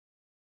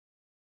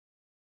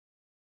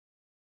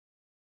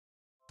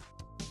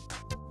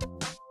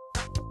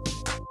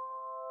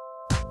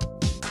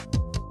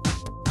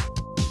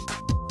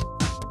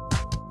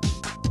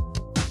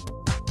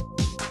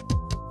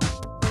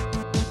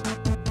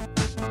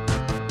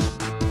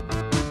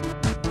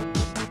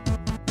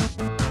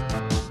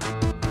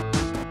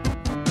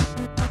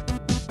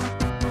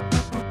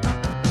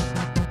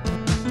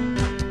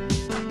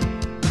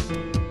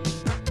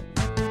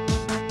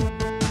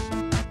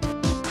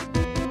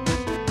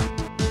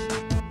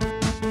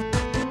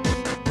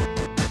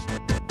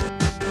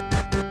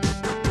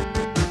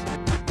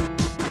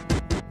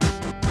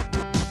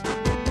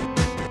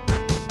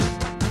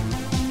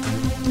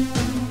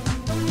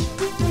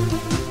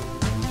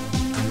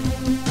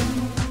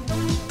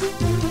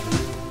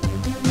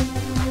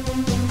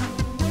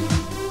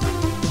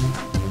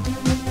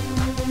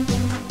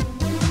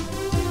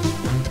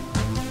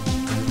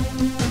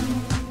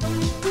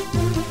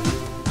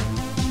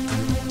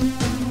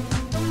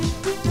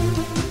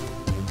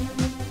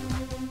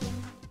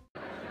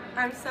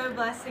I'm so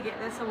blessed to get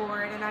this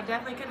award, and I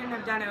definitely couldn't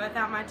have done it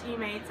without my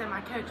teammates and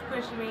my coach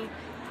pushing me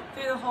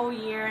through the whole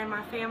year, and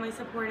my family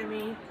supported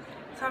me.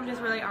 So I'm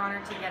just really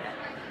honored to get it.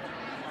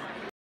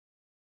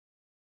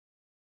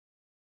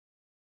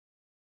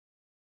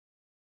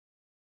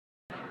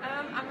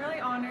 I'm really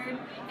honored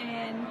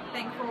and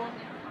thankful,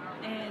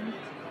 and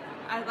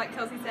like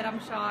Kelsey said, I'm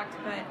shocked,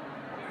 but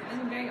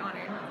I'm very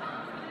honored.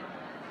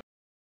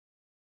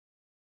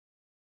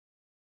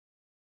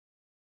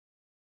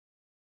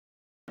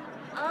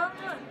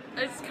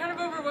 It's kind of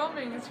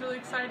overwhelming. It's really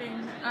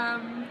exciting. I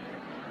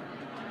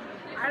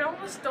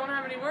almost don't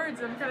have any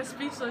words. I'm kind of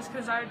speechless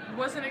because I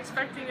wasn't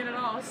expecting it at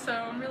all. So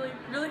I'm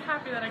really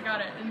happy that I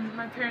got it, and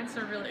my parents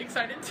are really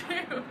excited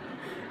too.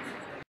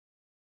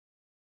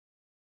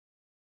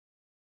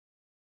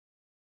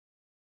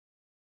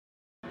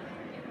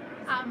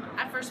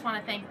 I first want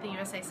to thank the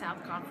USA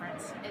South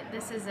Conference.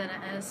 This is an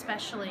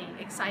especially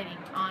exciting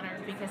honor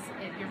because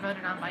you're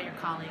voted on by your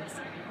colleagues.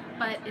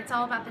 But it's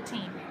all about the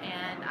team,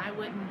 and I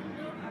wouldn't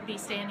be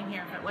standing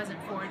here if it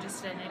wasn't for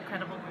just an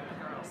incredible group of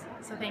girls.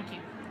 So thank you.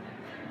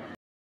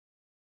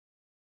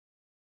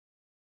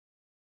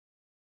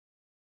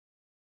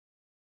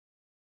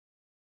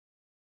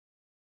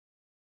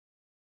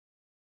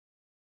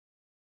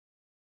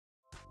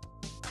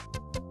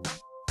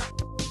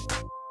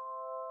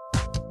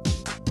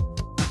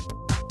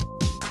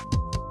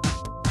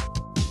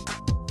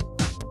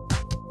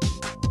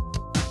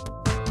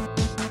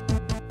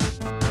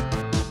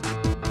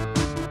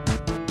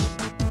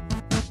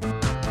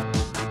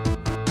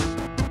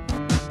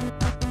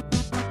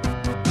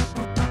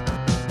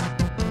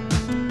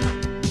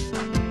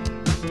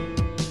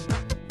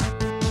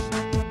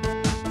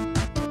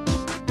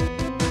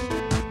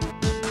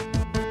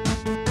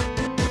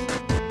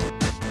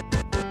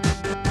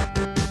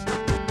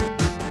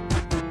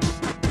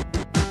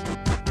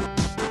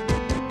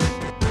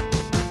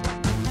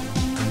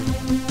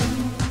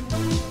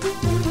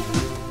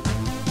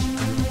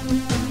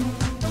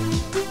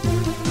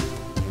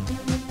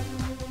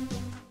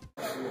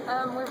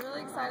 We're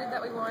really excited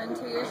that we won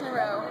 2 years in a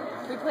row.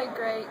 We played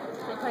great.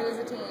 We played as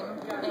a team,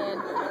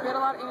 and we had a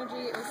lot of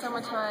energy. It was so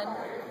much fun,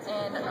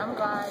 and I'm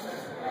glad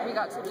we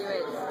got to do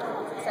it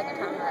the second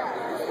time around.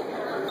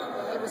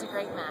 It was a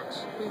great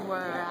match. We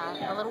were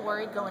a little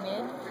worried going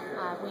in.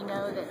 We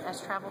know that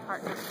as travel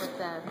partners with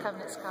the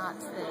Covenant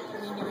Scots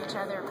that we knew each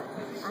other.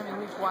 I mean,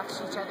 we've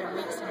watched each other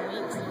weeks and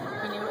weeks.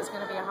 We knew it was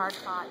going to be a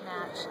hard-fought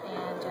match,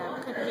 and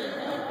couldn't be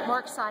more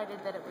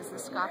excited that it was the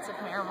Scots of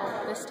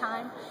Maryville this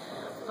time.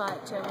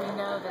 But we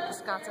know that the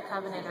Scots of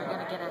Covenant are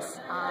going to get us.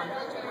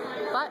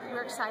 But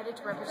we're excited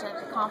to represent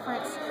the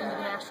conference in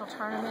the national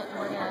tournament, and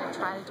we're going to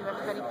try to do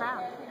everybody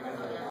proud.